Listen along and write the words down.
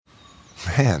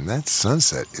Man, that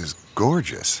sunset is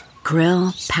gorgeous.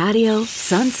 Grill, patio,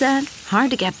 sunset.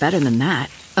 Hard to get better than that.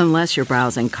 Unless you're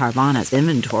browsing Carvana's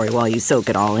inventory while you soak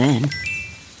it all in.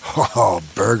 Oh,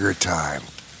 burger time.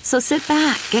 So sit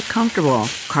back, get comfortable.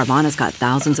 Carvana's got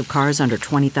thousands of cars under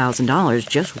 $20,000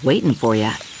 just waiting for you.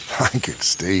 I could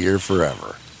stay here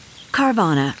forever.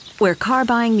 Carvana, where car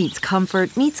buying meets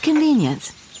comfort meets convenience.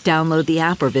 Download the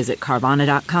app or visit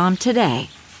Carvana.com today.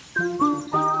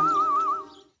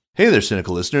 Hey there,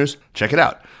 cynical listeners. Check it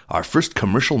out. Our first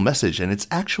commercial message, and it's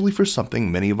actually for something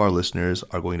many of our listeners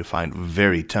are going to find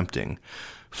very tempting.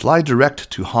 Fly direct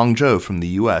to Hangzhou from the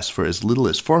U.S. for as little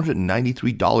as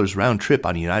 $493 round trip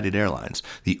on United Airlines,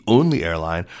 the only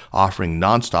airline offering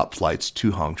nonstop flights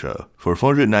to Hangzhou. For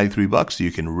 $493,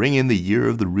 you can ring in the Year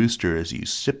of the Rooster as you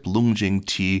sip Longjing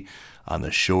tea on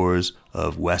the shores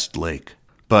of West Lake.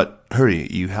 But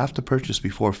hurry, you have to purchase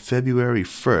before February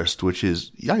 1st, which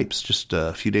is, yipes, just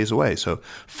a few days away. So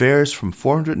fares from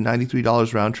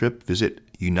 $493 round trip. Visit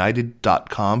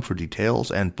united.com for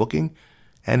details and booking,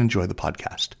 and enjoy the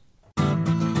podcast.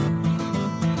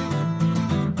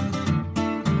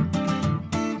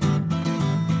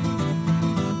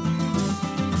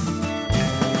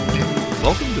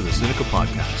 Welcome to the Cynical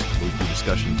Podcast, a weekly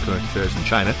discussion of current affairs in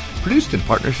China, produced in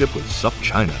partnership with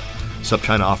SupChina.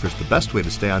 SupChina offers the best way to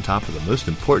stay on top of the most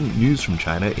important news from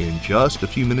China in just a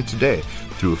few minutes a day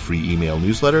through a free email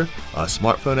newsletter, a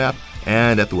smartphone app,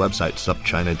 and at the website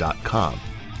supchina.com.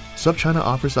 SupChina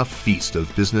offers a feast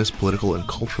of business, political, and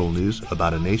cultural news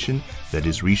about a nation that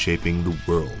is reshaping the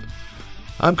world.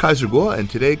 I'm Kaiser Kuo, and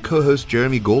today co-host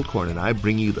Jeremy Goldkorn and I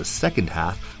bring you the second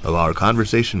half of our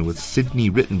conversation with Sidney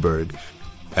Rittenberg.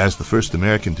 As the first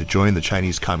American to join the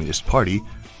Chinese Communist Party,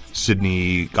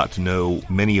 Sidney got to know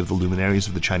many of the luminaries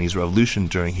of the Chinese Revolution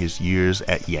during his years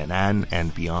at Yan'an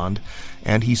and beyond,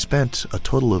 and he spent a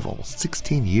total of almost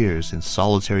 16 years in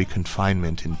solitary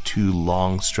confinement in 2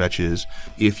 long stretches.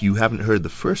 If you haven't heard the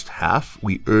first half,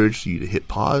 we urge you to hit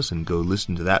pause and go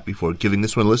listen to that before giving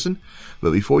this one a listen.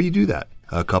 But before you do that,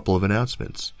 a couple of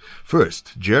announcements.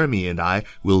 First, Jeremy and I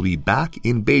will be back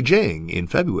in Beijing in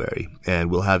February,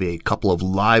 and we'll have a couple of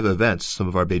live events some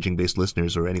of our Beijing-based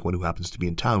listeners or anyone who happens to be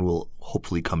in town will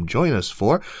hopefully come join us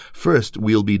for. First,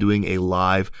 we'll be doing a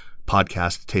live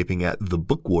podcast taping at The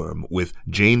Bookworm with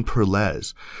Jane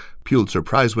Perlez, Pulitzer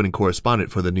Prize-winning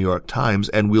correspondent for the New York Times,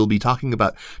 and we'll be talking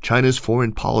about China's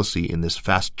foreign policy in this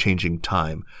fast-changing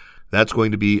time. That's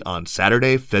going to be on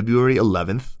Saturday, February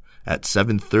 11th at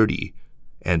 7:30.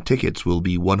 And tickets will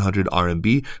be 100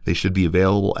 RMB. They should be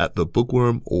available at The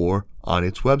Bookworm or on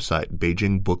its website,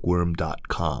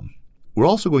 beijingbookworm.com. We're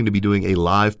also going to be doing a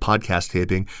live podcast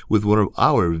taping with one of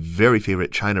our very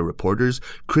favorite China reporters,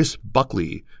 Chris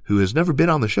Buckley, who has never been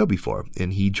on the show before,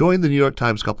 and he joined the New York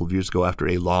Times a couple of years ago after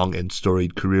a long and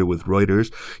storied career with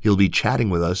Reuters. He'll be chatting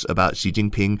with us about Xi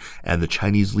Jinping and the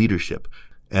Chinese leadership,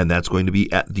 and that's going to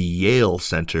be at the Yale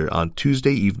Center on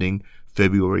Tuesday evening,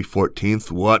 February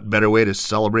 14th. What better way to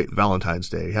celebrate Valentine's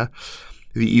Day, huh?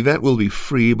 The event will be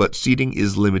free, but seating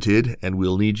is limited, and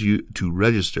we'll need you to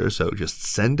register, so just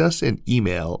send us an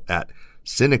email at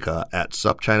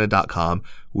Sinica@supchina.com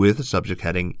with the subject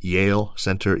heading Yale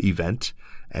Center Event,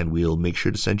 and we'll make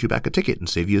sure to send you back a ticket and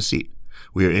save you a seat.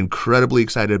 We are incredibly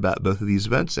excited about both of these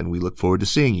events, and we look forward to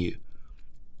seeing you.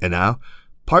 And now,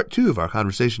 part 2 of our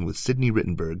conversation with Sidney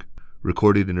Rittenberg,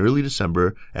 recorded in early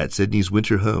December at Sidney's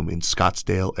winter home in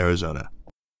Scottsdale, Arizona.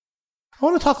 I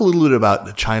want to talk a little bit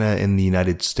about China and the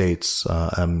United States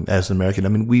as an American. I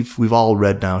mean, we've all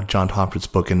read now John Tomford's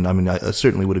book, and I mean, I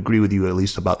certainly would agree with you at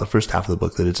least about the first half of the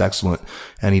book that it's excellent,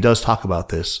 and he does talk about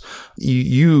this.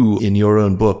 You in your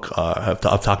own book have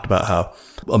talked about how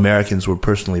Americans were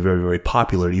personally very, very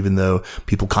popular, even though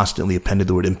people constantly appended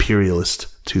the word imperialist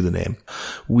to the name.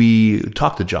 We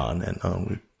talked to John, and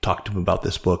we talked to him about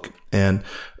this book, and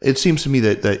it seems to me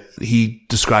that he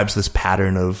describes this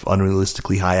pattern of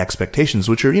unrealistically high expectations,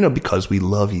 which are, because we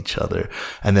love each other,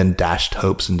 and then dashed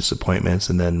hopes and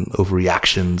disappointments, and then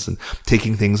overreactions, and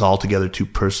taking things all together too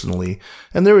personally.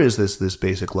 And there is this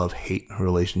basic love-hate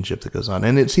relationship that goes on,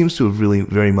 and it seems to have really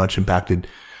very much impacted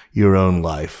your own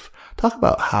life. Talk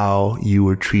about how you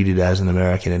were treated as an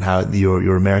American and how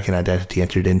your American identity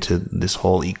entered into this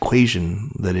whole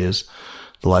equation that is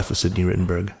the life of Sidney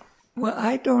Rittenberg. Well,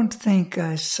 I don't think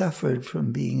I suffered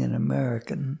from being an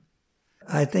American.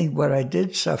 I think what I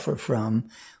did suffer from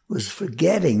was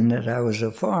forgetting that I was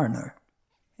a foreigner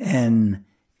and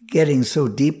getting so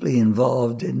deeply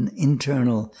involved in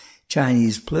internal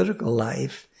Chinese political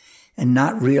life and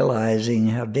not realizing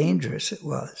how dangerous it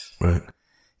was. Right.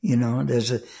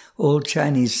 There's an old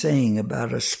Chinese saying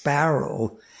about a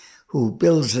sparrow who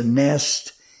builds a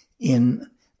nest in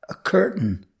a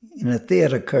curtain, in a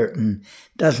theater curtain,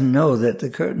 doesn't know that the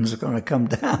curtains are going to come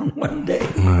down one day.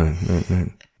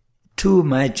 Right. Two of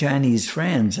my Chinese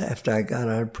friends, after I got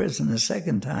out of prison the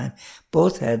second time,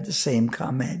 both had the same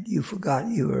comment. You forgot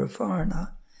you were a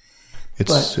foreigner.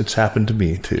 It's happened to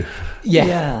me too.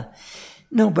 Yeah.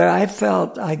 No, but I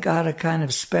felt I got a kind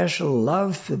of special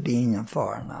love for being a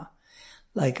foreigner.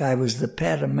 Like I was the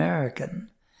pet American.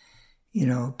 You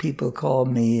know, people call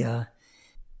me,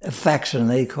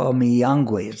 affectionately call me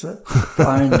Yangui, the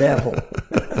foreign devil.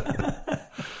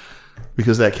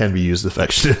 Because that can be used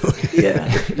affectionately. Yeah.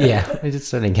 Yeah, it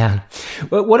certainly can.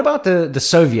 Well, what about the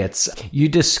Soviets? You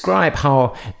describe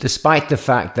how, despite the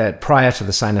fact that prior to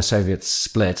the Sino-Soviet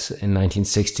split in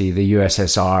 1960, the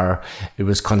USSR, it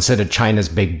was considered China's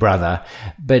big brother.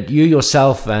 But you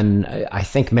yourself and I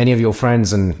think many of your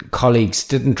friends and colleagues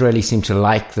didn't really seem to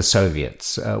like the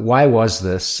Soviets. Why was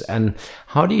this? And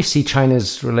how do you see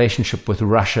China's relationship with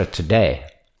Russia today?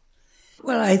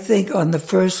 Well, I think on the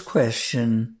first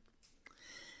question,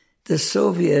 the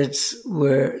Soviets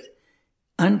were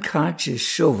unconscious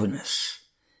chauvinists,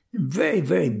 very,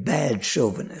 very bad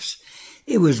chauvinists.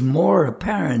 It was more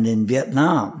apparent in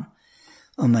Vietnam.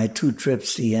 On my 2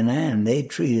 trips to Yan'an, they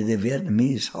treated the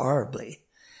Vietnamese horribly.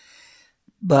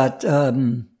 But,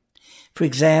 for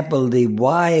example, the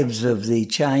wives of the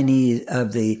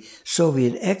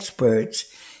Soviet experts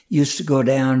used to go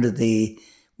down to the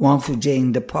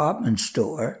Wangfujing department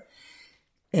store,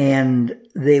 and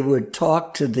they would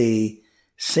talk to the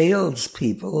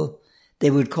salespeople.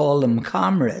 They would call them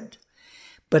comrade,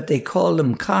 but they called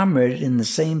them comrade in the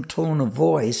same tone of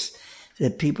voice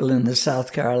that people in the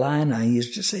South Carolina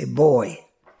used to say boy.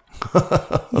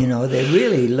 You know, they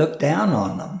really looked down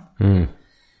on them.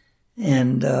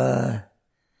 And I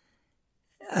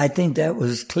think that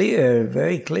was clear,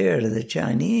 very clear to the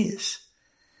Chinese.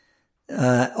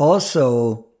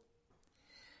 Also,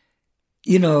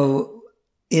 you know,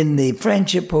 in the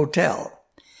Friendship Hotel,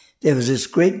 there was this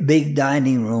great big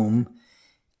dining room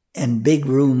and big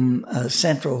room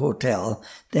central hotel.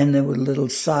 Then there were little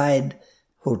side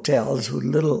hotels with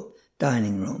little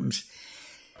dining rooms.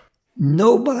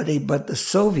 Nobody but the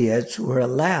Soviets were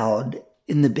allowed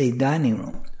in the big dining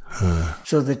room.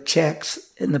 So the Czechs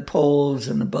and the Poles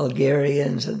and the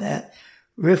Bulgarians and that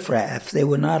riffraff, they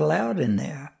were not allowed in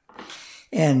there.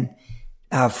 And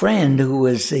our friend, who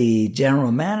was the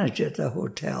general manager at the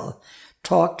hotel,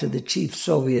 talked to the chief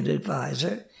Soviet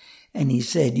advisor, and he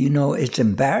said, you know, it's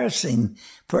embarrassing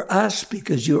for us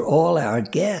because you're all our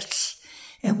guests,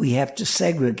 and we have to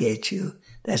segregate you.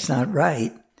 That's not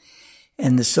right.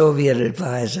 And the Soviet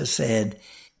advisor said,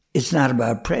 it's not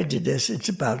about prejudice, it's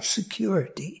about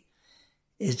security.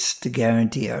 It's to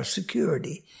guarantee our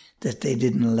security that they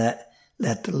didn't let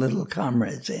the little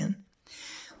comrades in.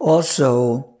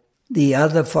 Also, the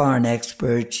other foreign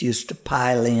experts used to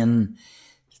pile in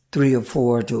 3 or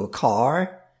 4 to a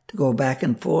car to go back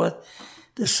and forth.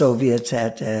 The Soviets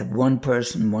had to have 1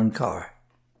 person, 1 car.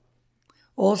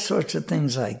 All sorts of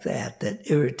things like that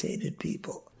irritated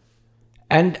people.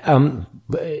 And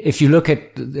if you look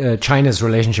at China's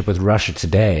relationship with Russia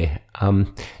today,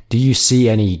 do you see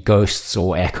any ghosts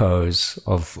or echoes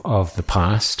of the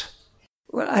past?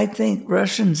 Well, I think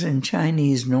Russians and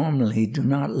Chinese normally do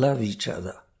not love each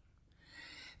other.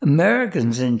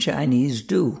 Americans and Chinese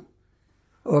do,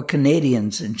 or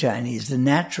Canadians and Chinese. The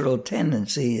natural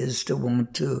tendency is to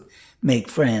want to make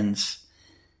friends.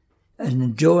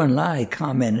 And Joe and I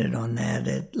commented on that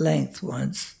at length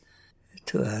once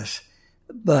to us.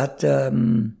 But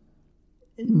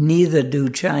neither do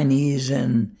Chinese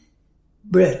and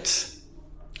Brits.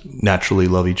 Naturally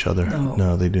love each other.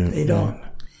 No, they don't. They don't.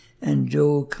 And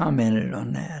Joe commented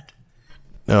on that.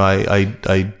 No,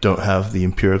 I don't have the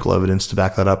empirical evidence to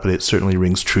back that up, but it certainly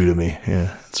rings true to me.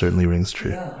 Yeah, it certainly rings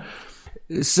true. Yeah.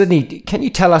 Sidney, can you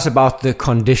tell us about the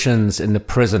conditions in the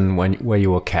prison where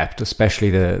you were kept, especially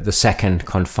the second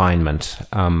confinement,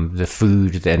 the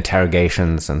food, the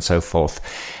interrogations, and so forth?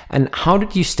 And how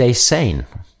did you stay sane?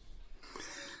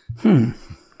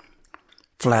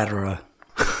 Flatterer.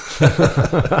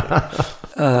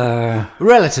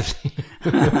 Relatively.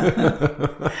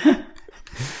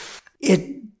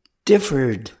 It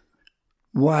differed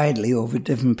widely over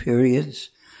different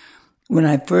periods. When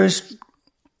I first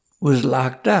was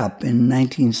locked up in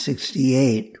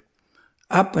 1968,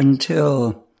 up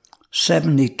until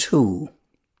 72,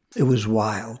 it was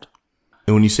wild.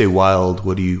 And when you say wild,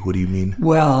 what do you mean?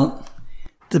 Well,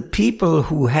 the people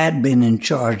who had been in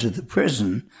charge of the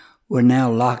prison were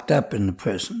now locked up in the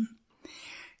prison.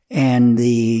 And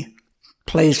the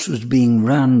place was being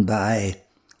run by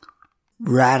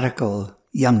radical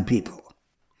young people,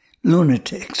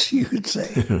 lunatics, you could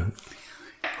say,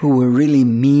 who were really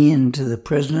mean to the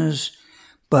prisoners,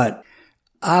 but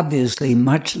obviously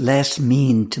much less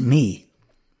mean to me.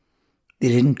 They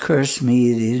didn't curse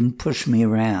me. They didn't push me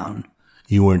around.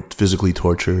 You weren't physically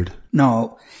tortured?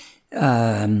 No,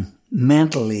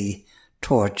 mentally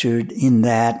tortured in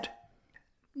that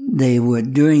they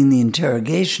would, during the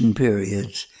interrogation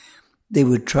periods, they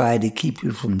would try to keep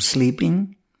you from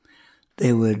sleeping.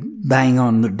 They would bang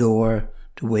on the door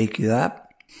to wake you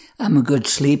up. I'm a good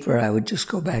sleeper. I would just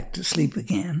go back to sleep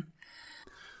again.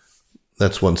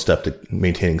 That's one step to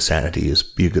maintaining sanity, is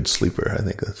be a good sleeper. I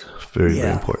think that's very,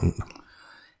 very important.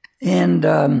 And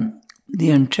the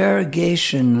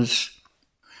interrogations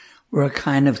were a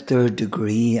kind of third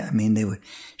degree. I mean, they would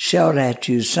shout at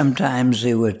you. Sometimes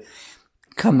they would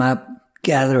come up,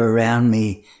 gather around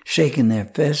me, shaking their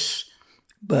fists,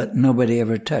 but nobody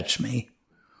ever touched me.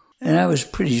 And I was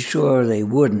pretty sure they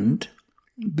wouldn't,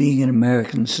 being an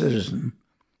American citizen.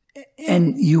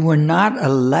 And you were not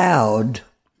allowed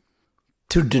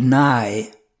to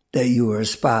deny that you were a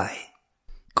spy.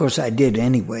 Of course, I did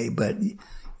anyway, but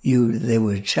they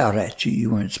would shout at you.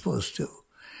 You weren't supposed to.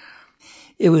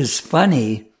 It was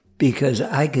funny because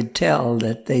I could tell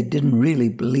that they didn't really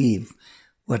believe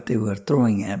what they were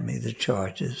throwing at me, the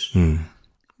charges.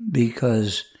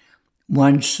 Because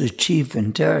once the chief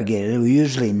interrogator, there were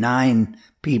usually 9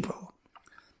 people,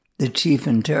 the chief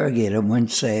interrogator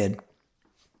once said,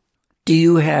 "Do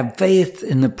you have faith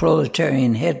in the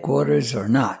proletarian headquarters or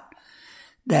not?"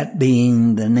 That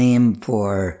being the name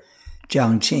for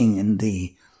Jiangqing, and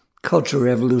the Cultural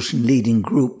Revolution leading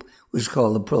group was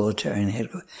called the Proletarian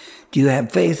Headquarters. "Do you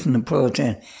have faith in the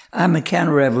proletarian?" I'm a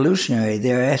counter-revolutionary.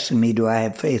 They're asking me, do I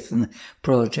have faith in the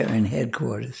proletarian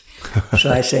headquarters?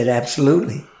 So I said,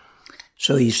 absolutely.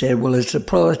 So he said, well, it's the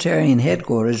proletarian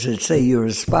headquarters that say you're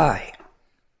a spy.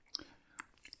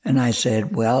 And I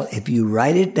said, well, if you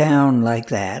write it down like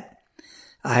that,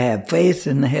 I have faith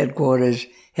in the headquarters.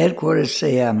 Headquarters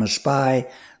say I'm a spy,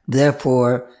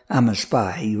 therefore I'm a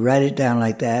spy. You write it down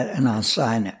like that, and I'll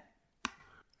sign it.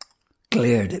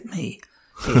 Glared at me.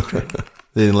 Hatred.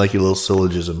 They didn't like your little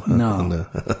syllogism. Huh? No.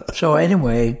 So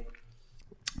anyway,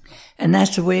 and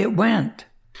that's the way it went.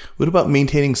 What about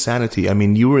maintaining sanity? I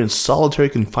mean, you were in solitary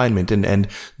confinement, and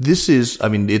this is, I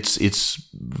mean, it's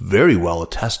very well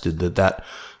attested that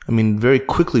very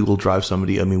quickly will drive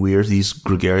somebody. I mean, we are these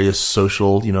gregarious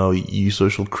social,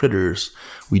 eusocial critters.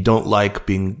 We don't like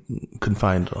being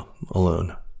confined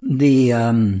alone. We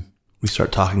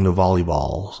start talking to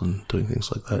volleyballs and doing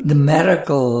things like that. The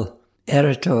medical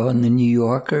editor in the New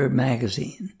Yorker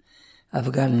magazine, I've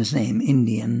forgotten his name,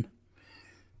 Indian,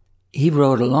 he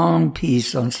wrote a long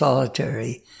piece on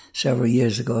solitary several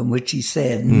years ago in which he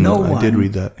said I did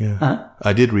read that, yeah. Huh?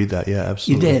 I did read that, yeah,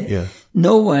 absolutely. You did? Yeah.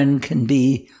 No one can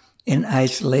be in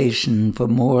isolation for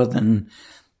more than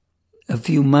a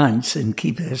few months and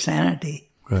keep their sanity.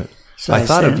 Right. So I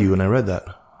thought of you when I read that.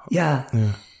 Yeah.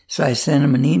 So I sent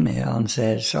him an email and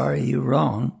said, sorry, you're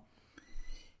wrong.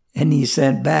 And he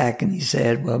sent back and he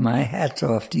said, well, my hat's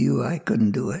off to you. I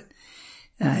couldn't do it.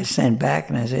 And I sent back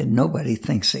and I said, nobody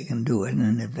thinks they can do it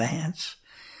in advance.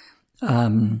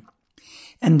 And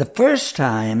the first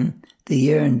time, The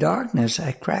Year in Darkness,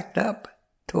 I cracked up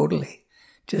totally.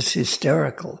 Just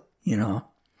hysterical,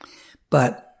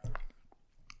 But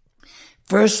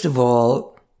first of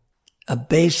all, a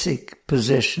basic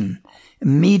position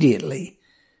immediately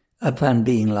upon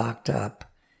being locked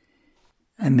up,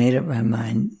 I made up my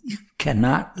mind, you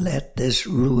cannot let this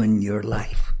ruin your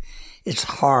life. It's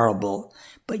horrible,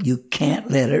 but you can't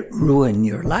let it ruin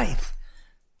your life.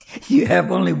 You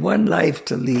have only one life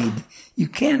to lead. You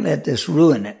can't let this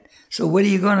ruin it. So what are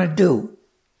you going to do?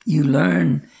 You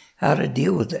learn how to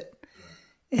deal with it.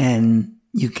 And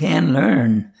you can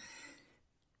learn,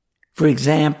 for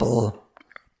example,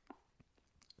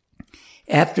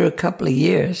 after a couple of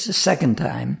years, the second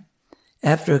time,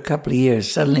 after a couple of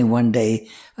years, suddenly one day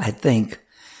I think,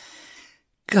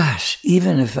 gosh,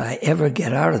 even if I ever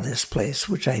get out of this place,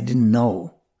 which I didn't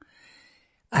know,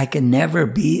 I can never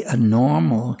be a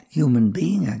normal human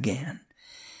being again.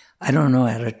 I don't know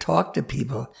how to talk to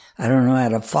people. I don't know how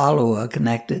to follow a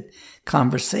connected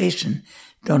conversation.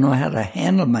 Don't know how to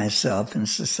handle myself in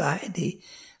society.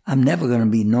 I'm never going to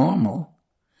be normal.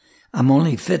 I'm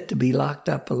only fit to be locked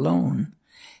up alone.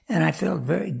 And I felt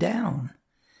very down.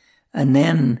 And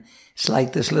then it's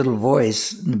like this little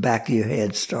voice in the back of your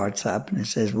head starts up and it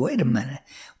says, wait a minute,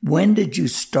 when did you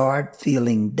start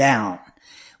feeling down?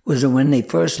 Was it when they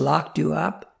first locked you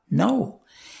up? No.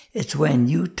 It's when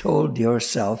you told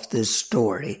yourself this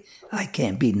story, I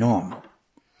can't be normal.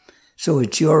 So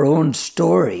it's your own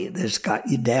story that's got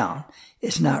you down.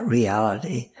 It's not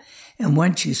reality. And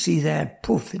once you see that,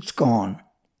 poof, it's gone.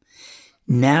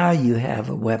 Now you have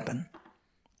a weapon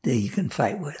that you can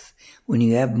fight with. When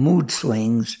you have mood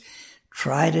swings,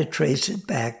 try to trace it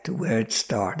back to where it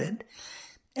started.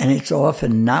 And it's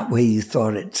often not where you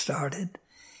thought it started.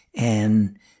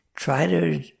 And try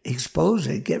to expose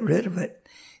it, get rid of it,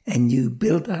 and you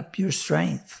build up your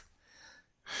strength.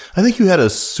 I think you had a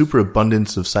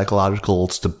superabundance of psychological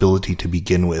stability to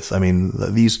begin with. I mean,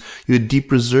 you had deep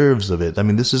reserves of it. I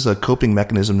mean, this is a coping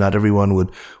mechanism not everyone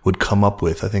would come up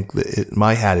with. I think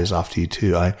my hat is off to you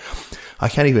too. I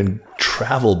can't even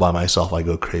travel by myself. I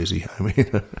go crazy. I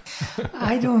mean,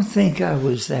 I don't think I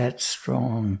was that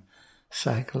strong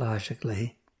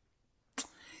psychologically.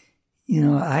 You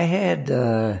know, I had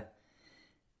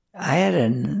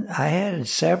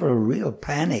several real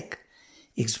panic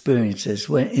experiences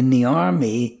when in the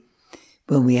Army,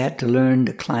 when we had to learn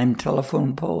to climb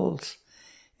telephone poles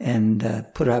and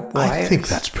put up wires. I think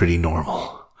that's pretty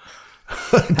normal.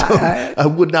 I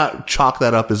would not chalk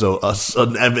that up as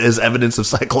evidence of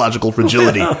psychological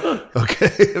fragility.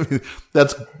 Okay, I mean,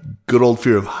 that's good old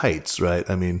fear of heights, right?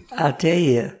 I mean, I'll tell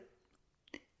you,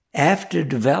 after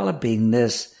developing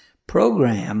this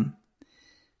program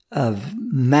of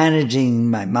managing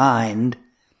my mind,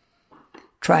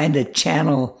 trying to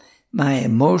channel my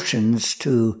emotions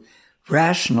to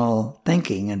rational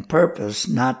thinking and purpose,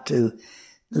 not to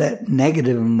let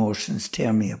negative emotions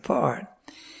tear me apart.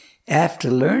 After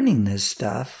learning this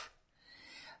stuff,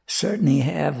 certainly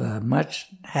have a much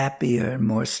happier and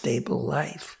more stable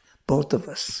life, both of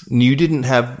us. You didn't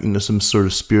have, some sort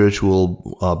of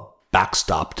spiritual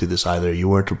backstop to this either. You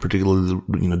weren't a particularly,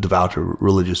 devout or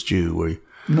religious Jew, were you?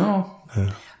 No.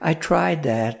 I tried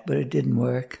that, but it didn't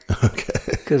work. Okay.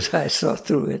 Because I saw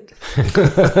through it.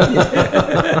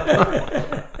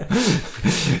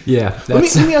 Yeah.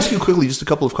 Let me ask you quickly just a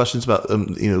couple of questions about,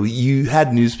 you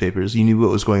had newspapers, you knew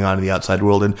what was going on in the outside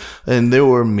world, and there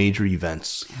were major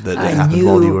events that happened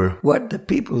while you were... I knew what the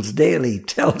People's Daily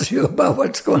tells you about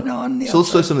what's going on in the outside.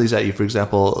 Let's throw some of these at you. For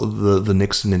example, the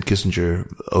Nixon and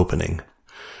Kissinger opening.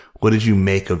 What did you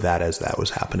make of that as that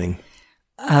was happening?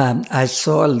 I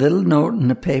saw a little note in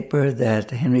the paper that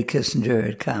Henry Kissinger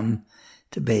had come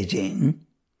to Beijing,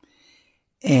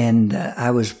 and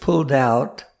I was pulled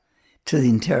out to the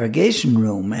interrogation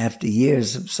room after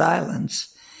years of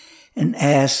silence and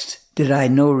asked, did I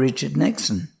know Richard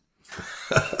Nixon?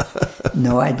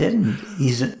 No, I didn't.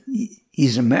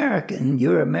 He's American.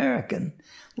 You're American.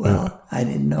 Well, I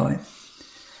didn't know him.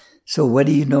 So what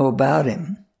do you know about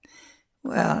him?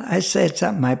 Well, I said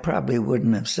something I probably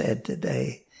wouldn't have said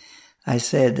today. I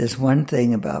said, there's one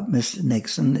thing about Mr.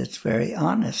 Nixon that's very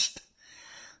honest.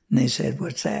 And they said,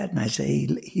 what's that? And I said,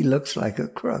 he looks like a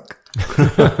crook.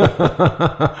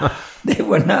 They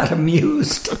were not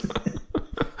amused.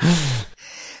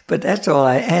 But that's all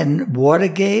and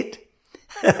Watergate?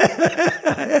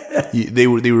 They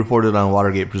reported on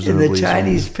Watergate, presumably. In the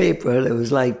Chinese paper, there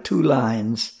was like 2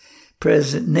 lines.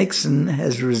 President Nixon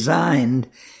has resigned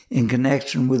in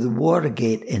connection with the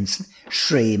Watergate incident.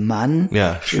 Shriman.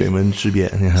 Yeah, Shriman should be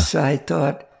it. Yeah. So I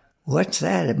thought, what's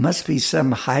that? It must be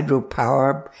some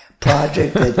hydropower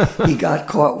project that he got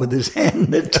caught with his hand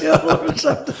in the till or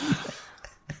something.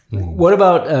 What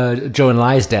about Zhou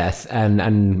Enlai's death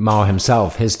and Mao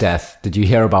himself, his death? Did you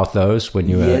hear about those when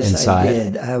you were inside? Yes, I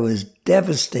did. I was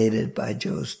devastated by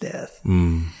Zhou's death.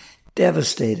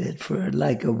 Devastated for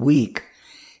like a week.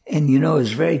 And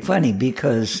it's very funny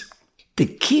because the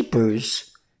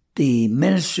keepers, the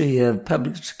Ministry of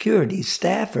Public Security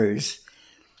staffers,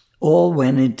 all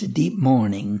went into deep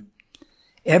mourning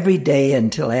every day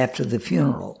until after the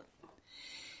funeral.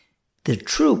 The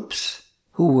troops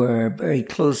who were very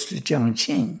close to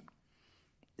Jiangqing,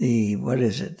 the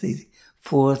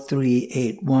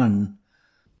 4381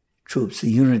 troops,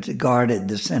 the unit that guarded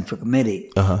the Central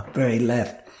Committee, very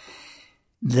left,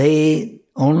 they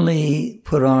only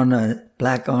put on a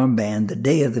black armband the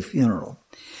day of the funeral.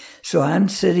 So I'm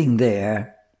sitting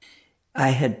there. I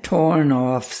had torn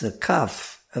off the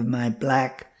cuff of my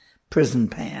black prison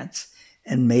pants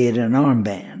and made an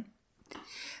armband.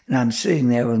 And I'm sitting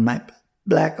there with my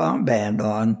black armband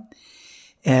on,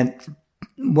 and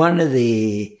one of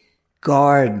the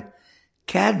guard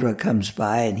cadre comes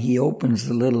by and he opens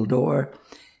the little door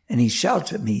and he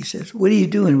shouts at me. He says, "What are you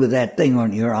doing with that thing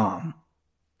on your arm?"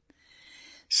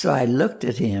 So I looked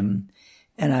at him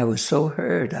and I was so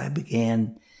hurt I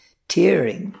began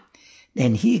tearing.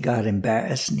 Then he got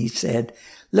embarrassed and he said,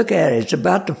 "Look at it, it's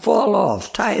about to fall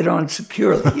off, tie it on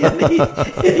securely."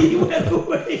 And he went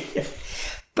away.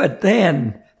 But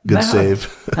then Good Mao,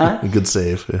 save. Huh? Good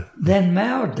save. Yeah. Then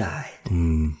Mao died.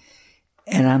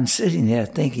 And I'm sitting there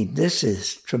thinking, this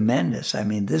is tremendous. I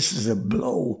mean, this is a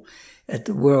blow at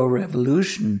the world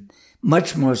revolution,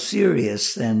 much more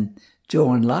serious than Zhou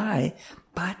Enlai,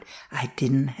 but I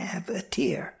didn't have a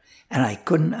tear, and I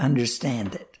couldn't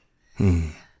understand it.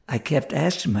 I kept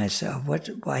asking myself,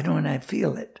 why don't I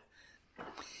feel it?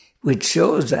 Which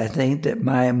shows, I think, that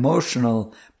my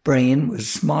emotional brain was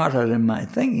smarter than my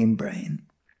thinking brain.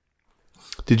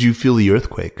 Did you feel the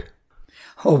earthquake?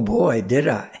 Oh boy, did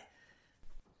I.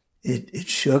 It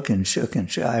shook and shook and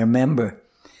shook. I remember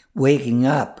waking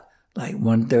up like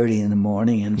 1:30 in the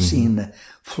morning and seeing the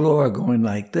floor going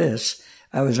like this.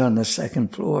 I was on the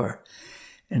second floor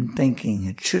and thinking,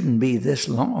 it shouldn't be this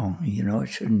long, it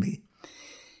shouldn't be.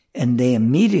 And they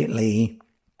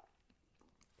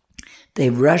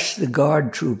rushed the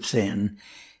guard troops in,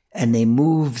 and they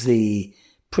moved the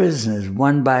prisoners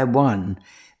one by one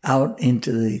out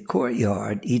into the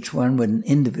courtyard, each one with an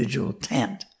individual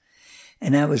tent.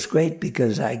 And that was great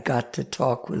because I got to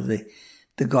talk with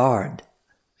the guard.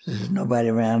 There's nobody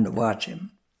around to watch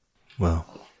him. Wow.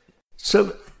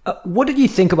 So what did you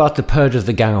think about the purge of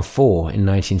the Gang of Four in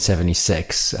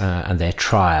 1976 and their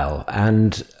trial?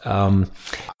 And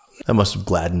that must have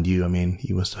gladdened you. I mean,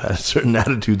 you must have had certain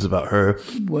attitudes about her.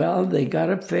 Well, they got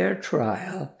a fair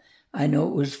trial. I know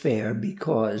it was fair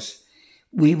because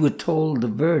we were told the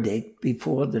verdict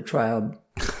before the trial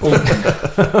opened.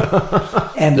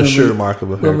 And the sure mark of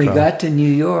a fair when we trial. got to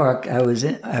New York, I was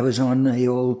on the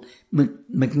old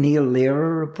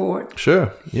McNeil-Lehrer report.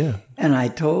 Sure, yeah. And I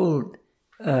told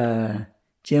Jim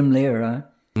Lehrer,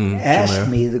 asked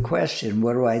me the question,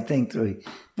 what do I think the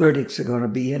verdicts are going to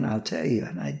be? And I'll tell you,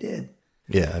 and I did.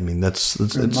 Yeah, I mean, it's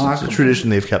a tradition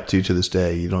they've kept to this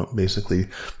day. You don't basically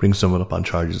bring someone up on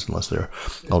charges unless they're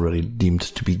already deemed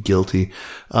to be guilty.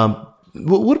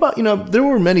 What about, there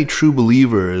were many true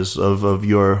believers of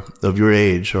your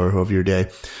age or of your day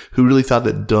who really thought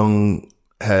that Deng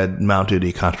had mounted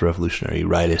a counter-revolutionary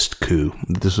rightist coup.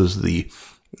 This was the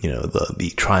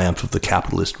triumph of the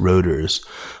capitalist roaders.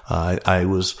 I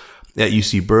was at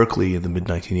UC Berkeley in the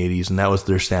mid-1980s, and that was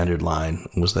their standard line,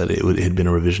 was that it had been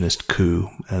a revisionist coup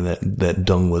and that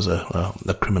Deng was a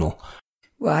criminal.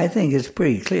 Well, I think it's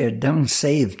pretty clear Deng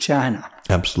saved China.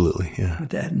 Absolutely, yeah.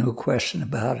 That, no question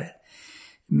about it.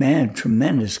 Man,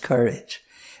 tremendous courage.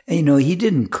 And, he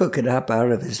didn't cook it up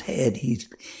out of his head.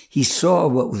 He saw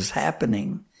what was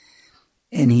happening,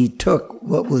 and he took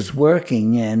what was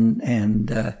working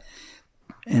and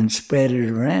spread it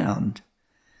around.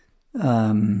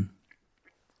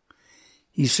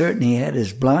 He certainly had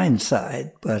his blind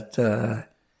side, but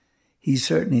he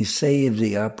certainly saved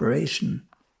the operation.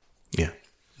 Yeah,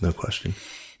 no question.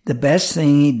 The best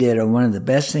thing he did, or one of the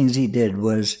best things he did,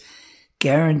 was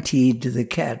guaranteed to the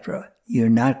cadre, you're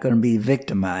not going to be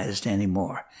victimized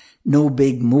anymore. No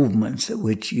big movements at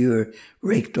which you're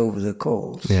raked over the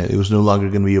coals. Yeah, it was no longer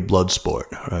going to be a blood sport.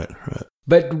 Right.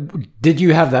 But did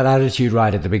you have that attitude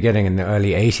right at the beginning in the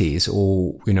early 80s?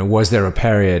 Or, was there a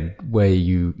period where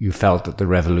you felt that the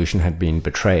revolution had been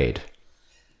betrayed?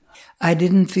 I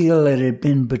didn't feel it had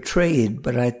been betrayed,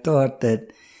 but I thought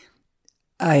that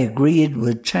I agreed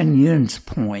with Chen Yun's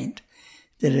point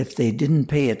that if they didn't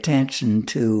pay attention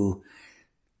to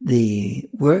the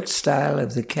work style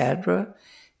of the cadre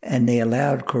and they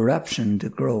allowed corruption to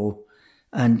grow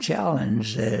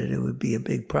unchallenged, that it would be a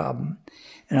big problem.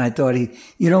 And I thought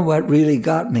what really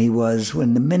got me was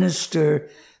when the Minister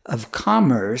of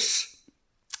Commerce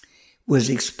was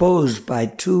exposed by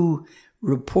two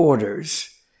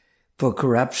reporters for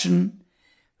corruption,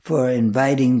 for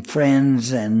inviting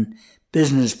friends and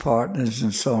business partners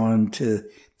and so on to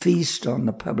feast on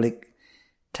the public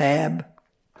tab.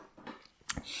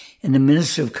 And the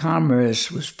Minister of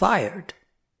Commerce was fired.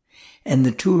 And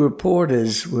the two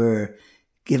reporters were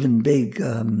given big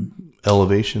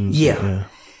elevations. Yeah.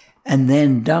 And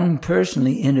then Deng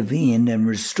personally intervened and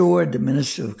restored the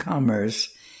Minister of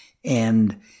Commerce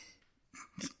and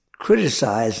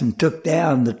criticized and took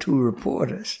down the two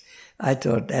reporters. I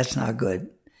thought that's not good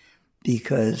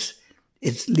because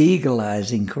it's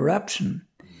legalizing corruption.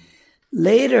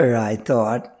 Later, I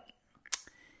thought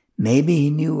maybe he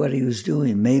knew what he was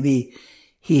doing. Maybe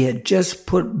he had just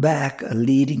put back a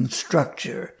leading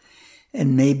structure,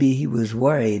 and maybe he was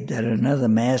worried that another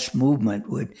mass movement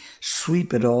would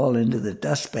sweep it all into the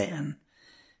dustpan,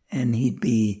 and it'd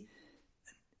be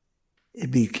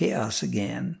chaos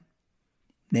again.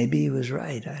 Maybe he was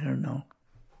right. I don't know.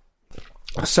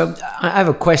 So I have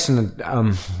a question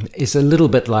that is a little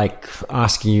bit like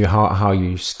asking you how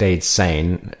you stayed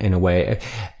sane in a way.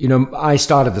 You know, I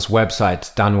started this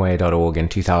website, dunway.org, in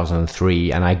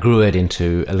 2003, and I grew it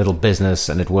into a little business,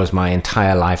 and it was my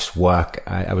entire life's work.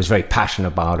 I was very passionate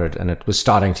about it, and it was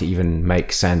starting to even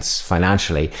make sense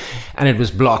financially. And it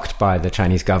was blocked by the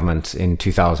Chinese government in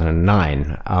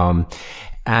 2009.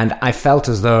 And I felt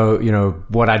as though, you know,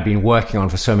 what I'd been working on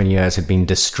for so many years had been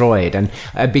destroyed. And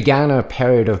I began a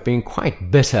period of being quite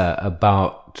bitter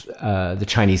about the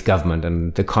Chinese government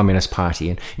and the Communist Party.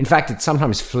 And in fact, it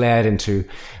sometimes flared into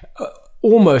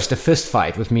almost a fist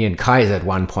fight with me and Kaiser at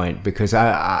one point, because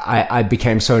I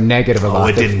became so negative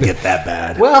about it. Oh, it didn't get that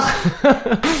bad.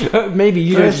 Well, maybe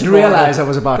you didn't realize I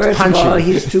was about to punch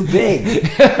you. He's too big.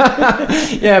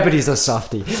 Yeah, but he's a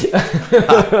softie.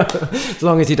 As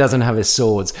long as he doesn't have his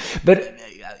swords. But,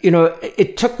 you know,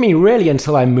 it took me really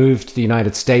until I moved to the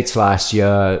United States last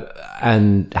year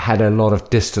and had a lot of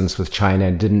distance with China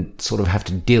and didn't sort of have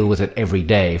to deal with it every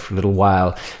day for a little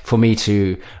while for me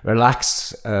to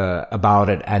relax about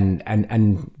it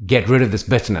and get rid of this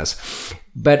bitterness.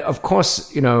 But of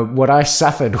course, you know, what I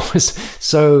suffered was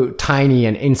so tiny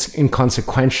and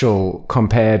inconsequential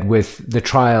compared with the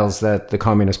trials that the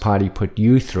Communist Party put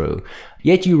you through.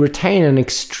 Yet you retain an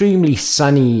extremely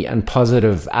sunny and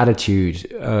positive attitude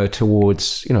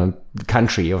towards, you know, the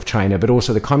country of China, but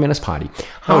also the Communist Party.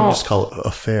 I would just call it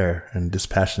a fair and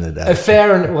dispassionate attitude. A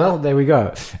fair and, well, there we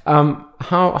go.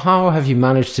 How have you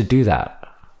managed to do that?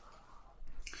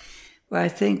 Well, I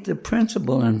think the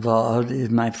principle involved is,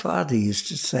 my father used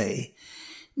to say,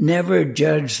 never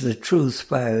judge the truth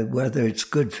by whether it's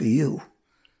good for you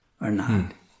or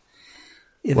not.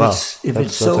 If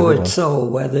it's so, it's so,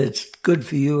 whether it's good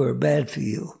for you or bad for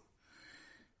you.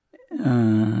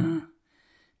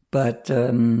 But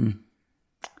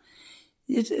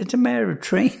it's a matter of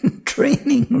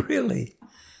training, really.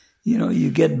 You know, you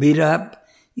get beat up,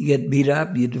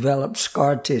 you develop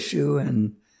scar tissue,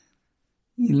 and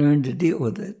you learn to deal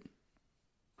with it.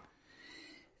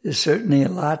 There's certainly a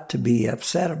lot to be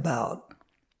upset about.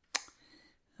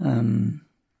 I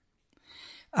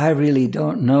really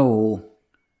don't know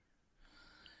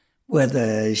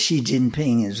whether Xi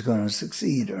Jinping is going to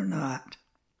succeed or not.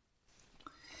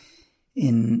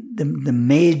 In the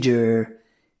major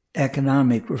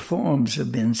economic reforms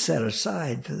have been set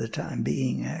aside for the time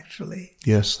being, actually.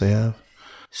 Yes, they have.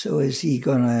 So is he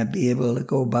going to be able to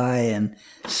go by and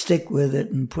stick with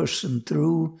it and push them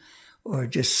through, or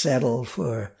just settle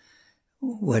for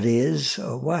what is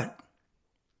or what?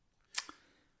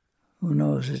 Who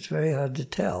knows? It's very hard to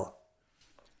tell.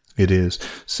 It is.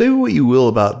 Say what you will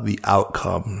about the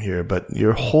outcome here, but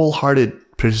your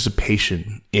wholehearted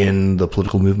participation in the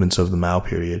political movements of the Mao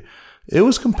period, it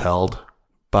was compelled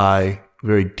by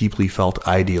very deeply felt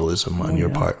idealism on your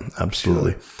part.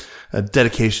 Absolutely. Sure. A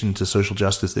dedication to social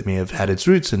justice that may have had its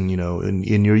roots in, you know,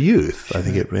 in your youth. Sure. I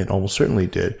think it almost certainly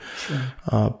did.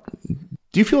 Sure.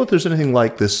 Do you feel that there's anything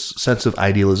like this sense of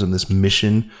idealism, this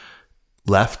mission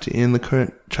left in the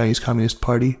current Chinese Communist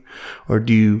Party? Or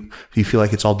do you feel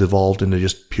like it's all devolved into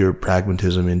just pure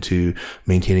pragmatism, into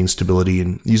maintaining stability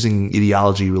and using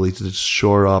ideology really to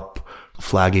shore up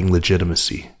flagging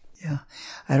legitimacy? Yeah.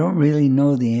 I don't really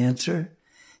know the answer.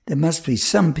 There must be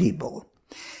some people.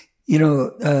 You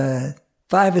know,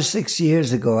 5 or 6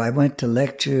 years ago, I went to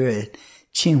lecture at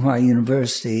Tsinghua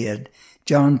University at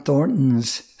John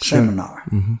Thornton's seminar.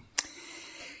 Mm-hmm.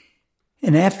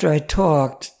 And after I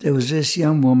talked, there was this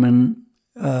young woman,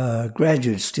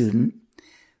 graduate student,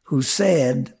 who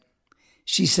said,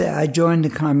 I joined the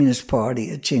Communist Party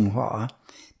at Tsinghua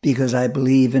because I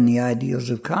believe in the ideals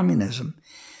of communism.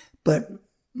 But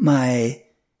my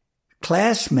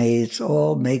classmates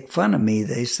all make fun of me.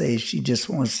 They say she just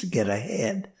wants to get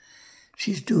ahead.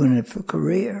 She's doing it for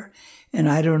career. And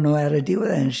I don't know how to deal with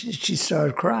that. And she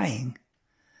started crying.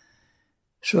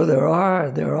 So there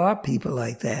are people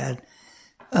like that.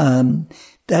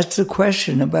 That's the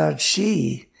question about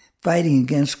Xi fighting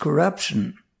against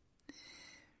corruption.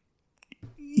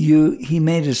 He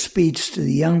made a speech to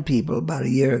the young people about a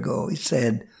year ago. He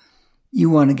said,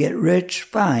 you want to get rich?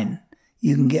 Fine.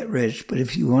 You can get rich. But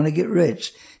if you want to get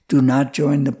rich, do not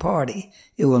join the party.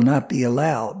 It will not be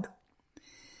allowed.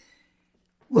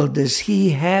 Well, does he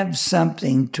have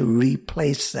something to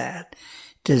replace that?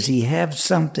 Does he have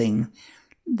something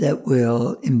that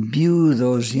will imbue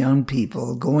those young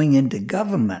people going into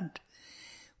government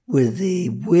with the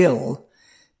will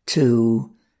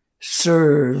to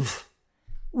serve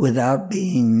without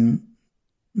being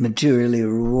materially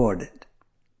rewarded?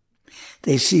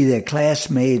 They see their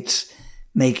classmates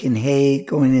making hay,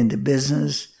 going into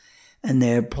business, and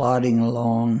they're plodding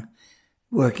along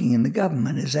working in the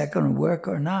government. Is that going to work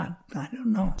or not? I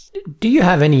don't know. Do you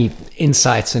have any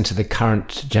insights into the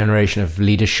current generation of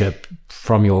leadership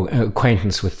from your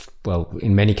acquaintance with, well,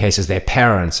 in many cases, their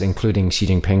parents, including Xi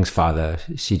Jinping's father,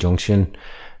 Xi Zhongxun?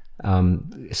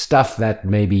 Stuff that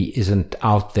maybe isn't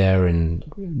out there in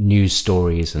news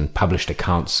stories and published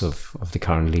accounts of the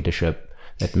current leadership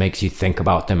that makes you think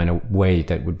about them in a way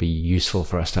that would be useful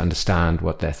for us to understand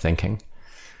what they're thinking?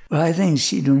 Well, I think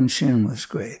Xi Jinping was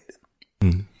great.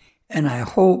 Mm. And I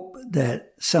hope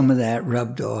that some of that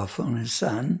rubbed off on his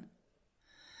son.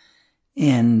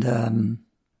 And,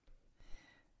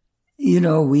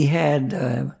 we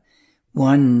had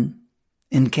one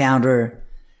encounter.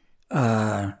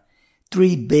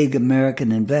 3 big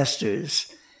American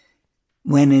investors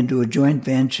went into a joint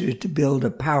venture to build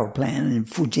a power plant in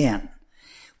Fujian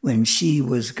when Xi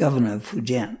was governor of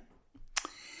Fujian.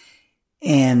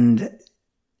 And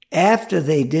after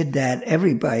they did that,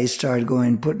 everybody started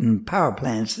putting power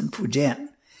plants in Fujian.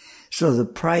 So the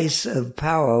price of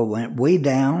power went way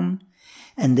down,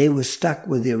 and they were stuck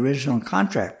with the original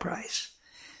contract price.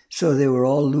 So they were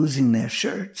all losing their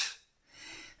shirts.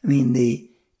 I mean,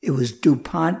 it was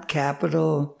DuPont,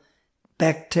 Capital,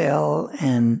 Bechtel,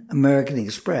 and American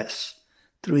Express,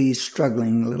 3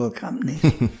 struggling little companies.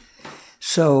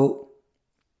 So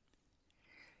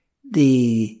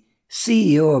the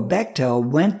CEO of Bechtel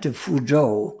went to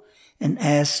Fuzhou and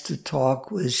asked to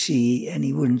talk with Xi, and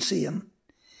he wouldn't see him.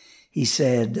 He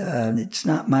said, it's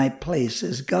not my place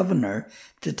as governor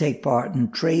to take part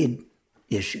in trade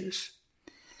issues.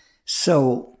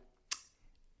 So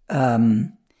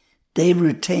they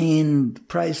retained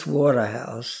Price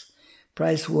Waterhouse.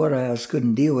 Price Waterhouse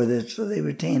couldn't deal with it, so they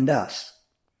retained us,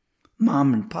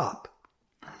 mom and pop.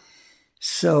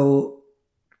 So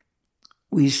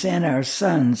we sent our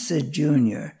son, Sid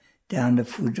Jr., down to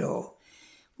Fuzhou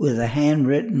with a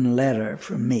handwritten letter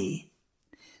from me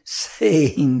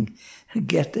saying,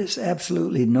 get this,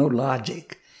 absolutely no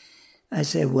logic. I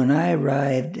said, when I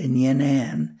arrived in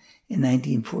Yan'an in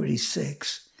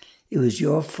 1946, it was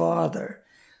your father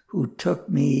who took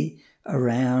me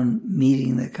around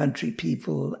meeting the country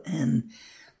people and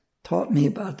taught me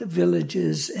about the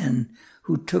villages and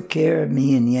who took care of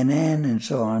me in Yan'an and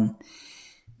so on.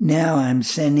 Now I'm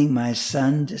sending my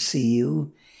son to see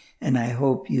you, and I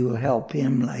hope you'll help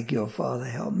him like your father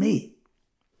helped me.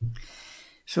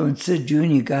 So when Sid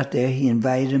Jr. got there, he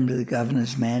invited him to the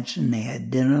governor's mansion. They had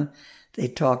dinner. They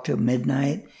talked till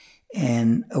midnight.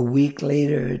 And a week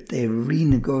later, they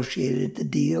renegotiated the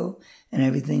deal, and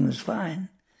everything was fine.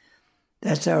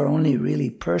 That's our only really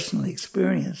personal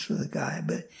experience with the guy,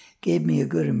 but gave me a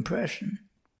good impression.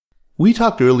 We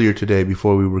talked earlier today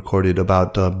before we recorded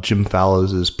about Jim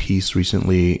Fallows' piece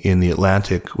recently in The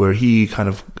Atlantic, where he kind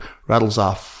of rattles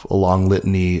off a long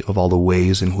litany of all the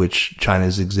ways in which China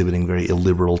is exhibiting very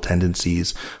illiberal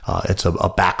tendencies. It's a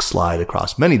backslide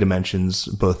across many dimensions,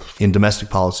 both in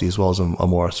domestic policy as well as a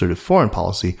more assertive foreign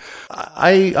policy.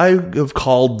 I have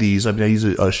called these, I use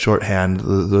a shorthand,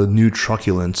 the new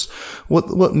truculence.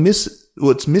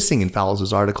 What's missing in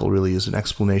Fallows' article really is an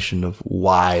explanation of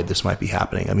why this might be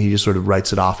happening. I mean, he just sort of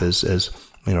writes it off as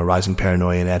rising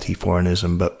paranoia and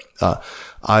anti-foreignism, but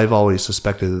I've always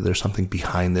suspected that there's something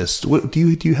behind this. Do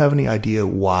you have any idea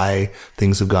why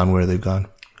things have gone where they've gone?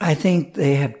 I think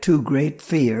they have 2 great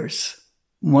fears.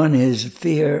 One is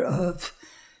fear of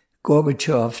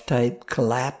Gorbachev-type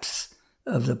collapse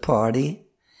of the party,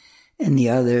 and the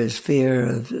other is fear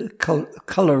of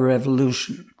color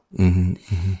revolution. Mm-hmm,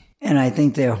 mm-hmm. And I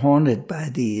think they're haunted by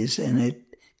these, and it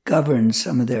governs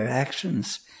some of their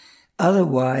actions.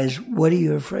 Otherwise, what are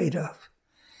you afraid of?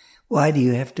 Why do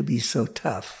you have to be so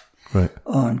tough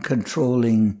on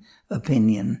controlling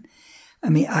opinion? I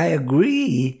mean, I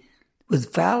agree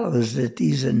with Fallows that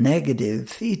these are negative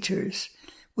features.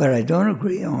 What I don't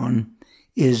agree on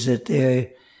is that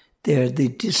they're the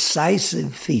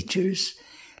decisive features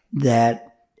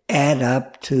that add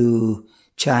up to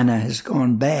China has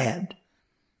gone bad.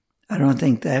 I don't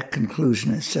think that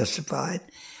conclusion is justified.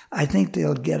 I think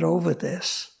they'll get over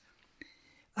this.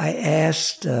 I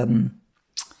asked one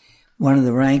of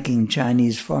the ranking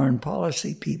Chinese foreign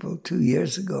policy people 2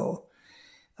 years ago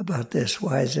about this.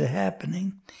 Why is it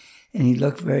happening? And he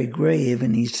looked very grave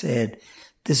and he said,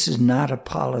 this is not a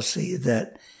policy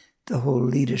that the whole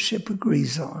leadership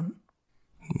agrees on.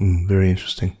 Very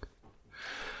interesting.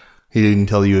 He didn't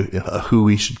tell you who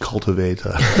we should cultivate.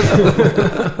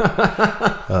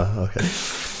 Okay.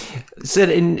 Sid,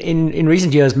 in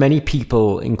recent years, many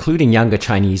people, including younger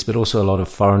Chinese, but also a lot of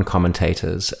foreign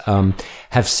commentators,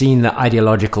 have seen the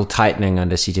ideological tightening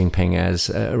under Xi Jinping as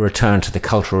a return to the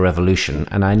Cultural Revolution.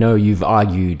 And I know you've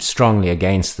argued strongly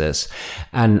against this.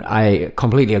 And I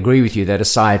completely agree with you that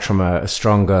aside from a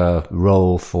stronger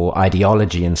role for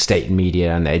ideology in state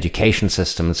media and the education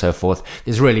system and so forth,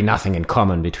 there's really nothing in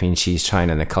common between Xi's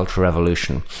China and the Cultural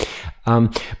Revolution.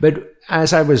 But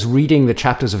as I was reading the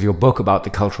chapters of your book about the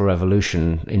Cultural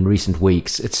Revolution in recent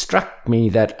weeks, it struck me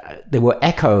that there were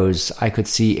echoes I could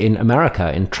see in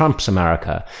America, in Trump's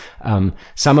America.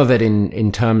 Some of it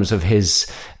in terms of his,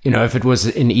 if it was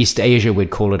in East Asia,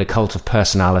 we'd call it a cult of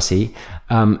personality.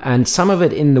 And some of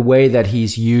it in the way that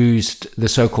he's used the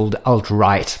so-called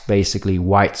alt-right, basically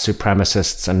white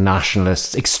supremacists and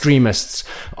nationalists, extremists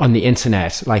on the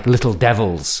internet, like little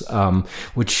devils,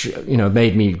 which,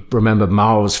 made me remember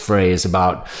Mao's phrase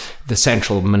about the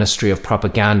Central Ministry of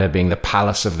Propaganda being the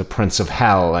palace of the Prince of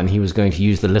Hell, and he was going to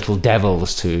use the little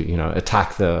devils to,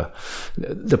 attack the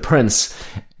prince.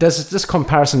 Does this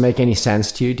comparison make any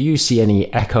sense to you? Do you see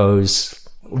any echoes,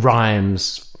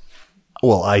 rhymes?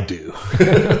 Well, I do.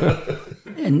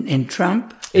 In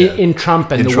Trump? In Trump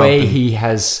and the way he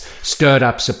has stirred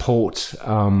up support.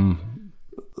 Sort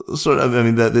of,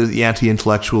 the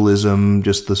anti-intellectualism,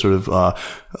 just the sort of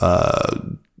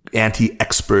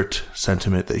anti-expert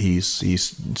sentiment that he's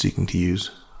seeking to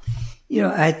use.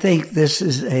 I think this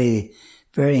is a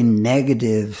very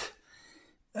negative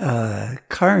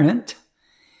current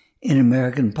in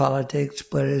American politics,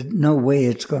 but there's no way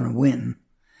it's going to win.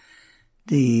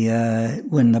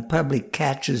 When the public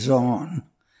catches on,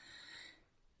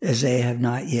 as they have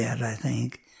not yet, I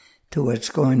think, to what's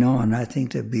going on, I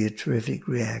think there'll be a terrific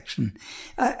reaction.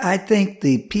 I think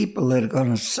the people that are going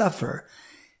to suffer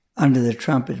under the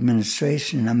Trump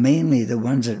administration are mainly the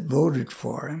ones that voted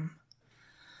for him.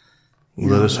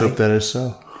 Let us hope that is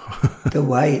so. The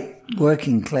white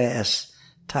working class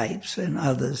types and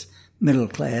others, middle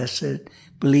class, that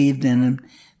believed in him,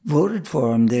 voted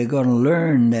for him. They're going to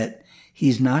learn that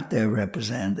he's not their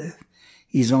representative.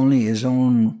 He's only his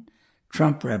own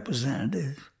Trump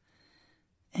representative.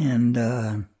 And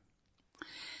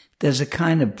there's a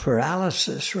kind of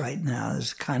paralysis right now.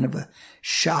 There's kind of a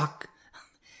shock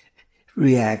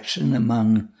reaction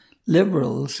among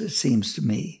liberals, it seems to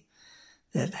me,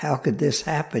 that how could this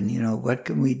happen? What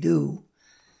can we do?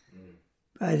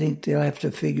 I think they'll have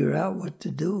to figure out what to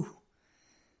do.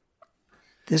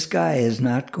 This guy is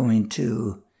not going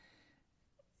to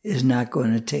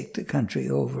take the country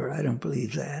over. I don't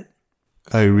believe that.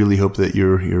 I really hope that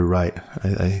you're right.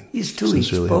 He's too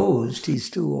exposed. He's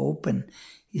too open.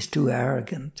 He's too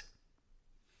arrogant.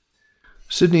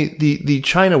 Sidney, the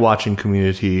China watching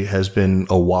community has been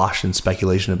awash in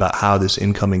speculation about how this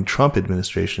incoming Trump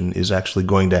administration is actually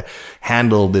going to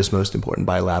handle this most important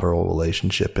bilateral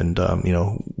relationship. And,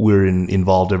 we're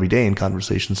involved every day in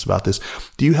conversations about this.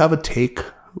 Do you have a take?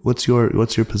 What's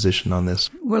your position on this?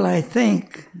 Well, I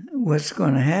think what's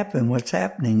going to happen, what's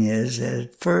happening is that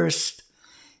at first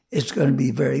it's going to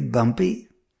be very bumpy.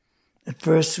 At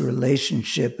first the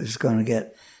relationship is going to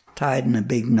get tied in a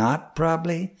big knot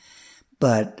probably.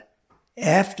 But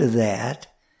after that,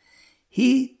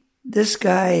 this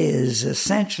guy is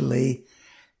essentially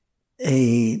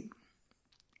a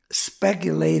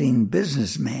speculating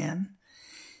businessman.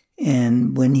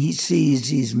 And when he sees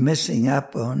he's missing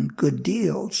up on good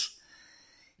deals,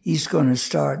 he's going to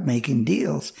start making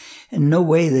deals. And no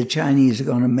way the Chinese are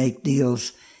going to make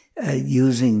deals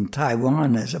using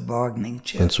Taiwan as a bargaining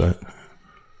chip. That's right.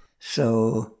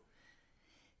 So,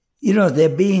 they're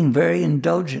being very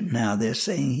indulgent now. They're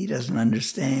saying he doesn't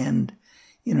understand,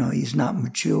 he's not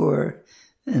mature,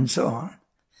 and so on.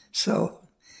 So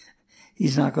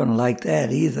he's not going to like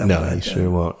that either. No, he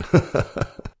sure won't.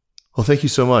 Well, thank you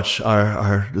so much.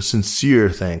 Our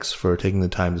sincere thanks for taking the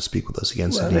time to speak with us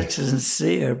again, Sidney. Well, it's a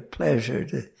sincere pleasure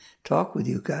to talk with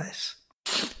you guys.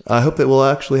 I hope that we'll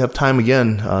actually have time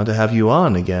again to have you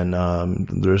on again.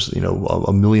 There's,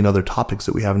 a million other topics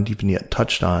that we haven't even yet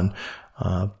touched on.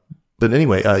 But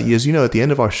anyway, as you know, at the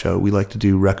end of our show, we like to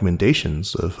do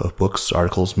recommendations of books,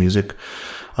 articles, music,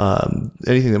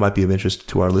 anything that might be of interest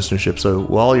to our listenership. So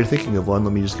while you're thinking of one,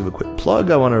 let me just give a quick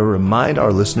plug. I want to remind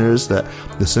our listeners that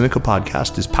the Sinica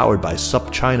podcast is powered by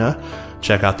SupChina.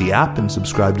 Check out the app and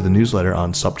subscribe to the newsletter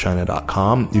on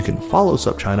supchina.com. You can follow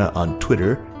SupChina on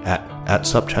Twitter at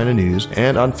SupChina News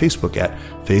and on Facebook at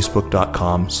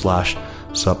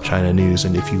facebook.com/SupChina News.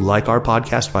 And if you like our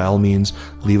podcast, by all means,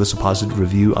 leave us a positive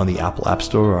review on the Apple App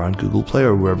Store or on Google Play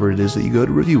or wherever it is that you go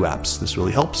to review apps. This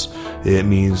really helps. It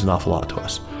means an awful lot to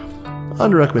us. On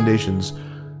to recommendations.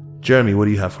 Jeremy, what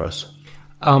do you have for us?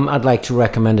 I'd like to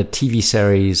recommend a TV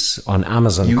series on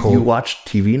Amazon called... You watch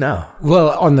TV now?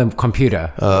 Well, on the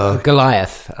computer.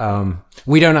 Goliath.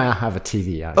 We don't have a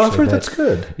TV, actually. Oh, I've heard that's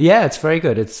good. Yeah, it's very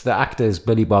good. It's the actor is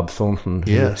Billy Bob Thornton,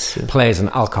 who plays an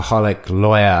alcoholic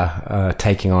lawyer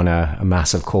taking on a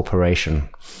massive corporation.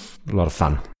 A lot of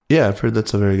fun. Yeah, I've heard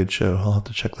that's a very good show. I'll have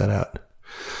to check that out.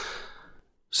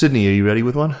 Sydney, are you ready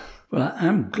with one? Well,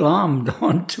 I'm glommed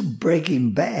onto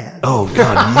Breaking Bad. Oh,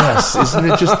 God, yes. Isn't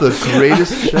it just the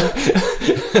greatest show?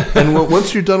 And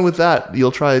once you're done with that,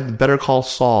 you'll try Better Call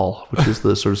Saul, which is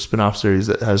the sort of spin-off series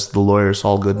that has the lawyer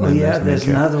Saul Goodman. Oh, yeah, there's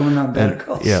another one on Better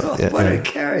Call Saul. What a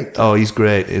character. Oh, he's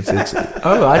great. It's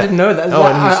Oh, I didn't know that.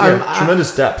 And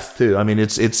tremendous depth, too. I mean,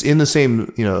 it's in the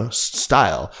same,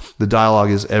 style. The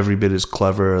dialogue is every bit as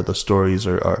clever. The stories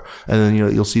are and then,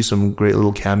 you'll see some great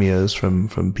little cameos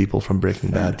from people from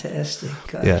Breaking Bad. Fantastic.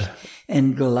 Gosh. Yeah.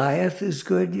 And Goliath is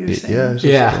good, you're saying?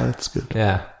 Yeah. That's good.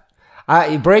 Yeah.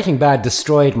 Breaking Bad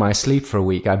destroyed my sleep for a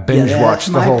week. I binge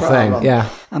watched the whole thing. Yeah.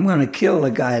 I'm going to kill the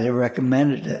guy that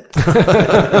recommended it.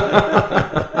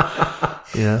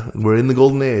 Yeah. We're in the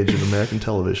golden age of American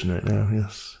television right now.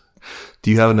 Yes. Do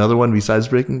you have another one besides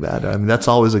Breaking Bad? I mean, that's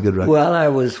always a good record. Well, I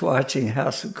was watching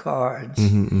House of Cards,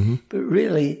 but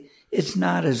really, it's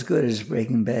not as good as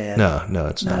Breaking Bad. No,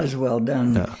 it's not as well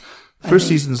done. No. First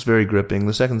season's very gripping.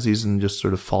 The second season just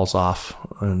sort of falls off,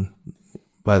 and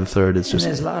by the third, it's just...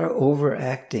 there's a lot of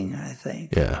overacting, I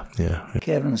think. Yeah.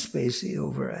 Kevin Spacey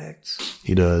overacts.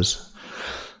 He does.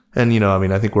 And,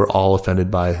 I think we're all offended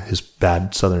by his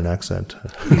bad Southern accent.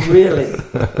 Really?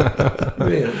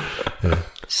 Yeah.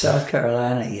 South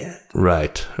Carolina yet.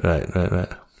 Right.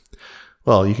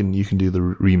 Well, you can do the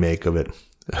remake of it.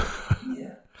 Yeah.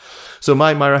 So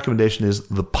my recommendation is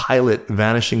the Pilot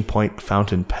Vanishing Point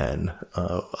fountain pen.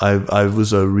 I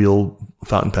was a real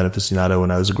fountain pen aficionado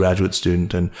when I was a graduate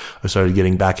student, and I started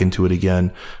getting back into it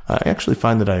again. I actually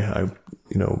find that I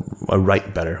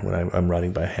write better when I'm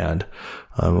writing by hand.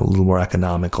 I'm a little more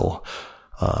economical.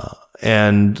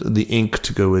 And the ink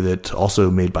to go with it,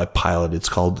 also made by Pilot. It's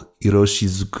called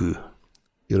Iroshizuku.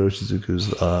 Iroshizuku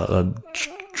is a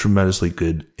tremendously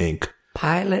good ink.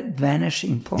 Pilot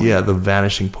Vanishing Point. Yeah, the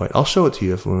Vanishing Point. I'll show it to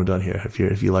you when we're done here. If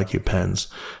you like your pens,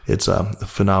 it's a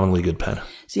phenomenally good pen.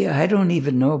 See, I don't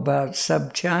even know about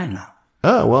SubChina.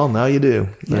 Oh well, now you do.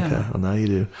 Yeah. Okay, well now you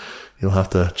do. You'll have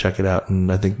to check it out, and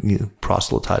I think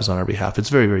proselytize on our behalf. It's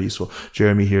very, very useful.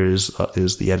 Jeremy here is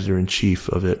the editor in chief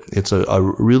of it. It's a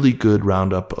really good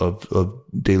roundup of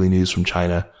daily news from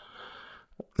China,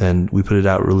 and we put it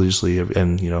out religiously,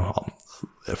 and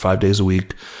 5 days a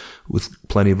week, with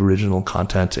plenty of original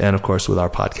content, and of course with our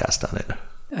podcast on it.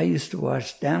 I used to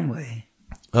watch Danwei.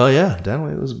 Oh yeah,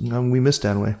 Danwei we miss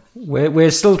Danwei.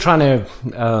 We're still trying to,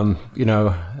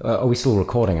 are we still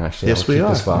recording? Actually, yes, we are.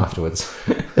 This for afterwards.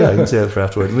 Yeah, you can say that for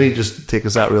afterwards. Let me just take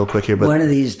us out real quick here. But one of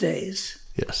these days.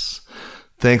 Yes.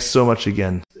 Thanks so much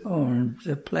again. Oh, it's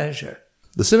a pleasure.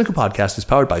 The Sinica Podcast is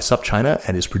powered by SupChina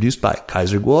and is produced by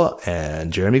Kaiser Guo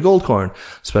and Jeremy Goldkorn.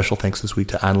 Special thanks this week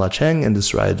to Anla Cheng and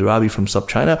Desiree Darabi from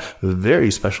SupChina.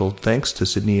 Very special thanks to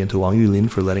Sydney and to Wang Yulin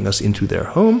for letting us into their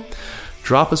home.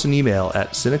 Drop us an email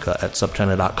at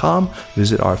sinica@supchina.com.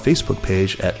 Visit our Facebook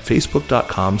page at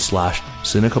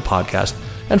facebook.com/Sinica Podcast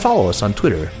and follow us on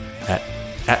Twitter at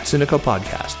Sinica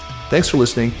Podcast. Thanks for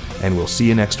listening, and we'll see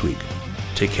you next week.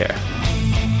 Take care.